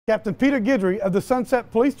Captain Peter Guidry of the Sunset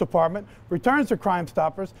Police Department returns to Crime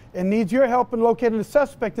Stoppers and needs your help in locating the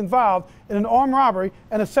suspect involved in an armed robbery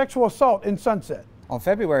and a sexual assault in Sunset. On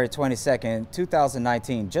February 22,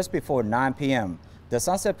 2019, just before 9 p.m., the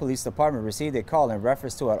Sunset Police Department received a call in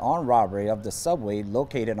reference to an armed robbery of the subway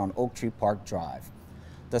located on Oak Tree Park Drive.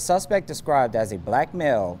 The suspect, described as a black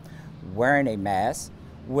male wearing a mask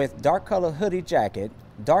with dark-colored hoodie jacket,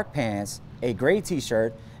 dark pants, a gray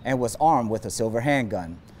t-shirt, and was armed with a silver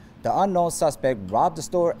handgun. The unknown suspect robbed the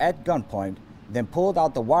store at gunpoint, then pulled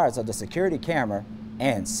out the wires of the security camera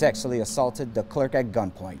and sexually assaulted the clerk at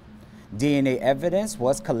gunpoint. DNA evidence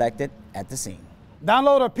was collected at the scene.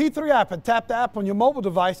 Download our P3 app and tap the app on your mobile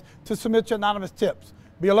device to submit your anonymous tips.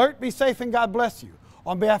 Be alert, be safe, and God bless you.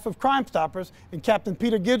 On behalf of Crime Stoppers and Captain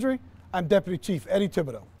Peter Guidry, I'm Deputy Chief Eddie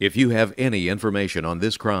Thibodeau. If you have any information on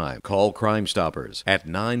this crime, call Crime Stoppers at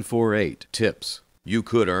 948-TIPS. You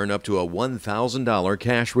could earn up to a $1,000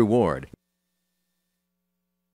 cash reward.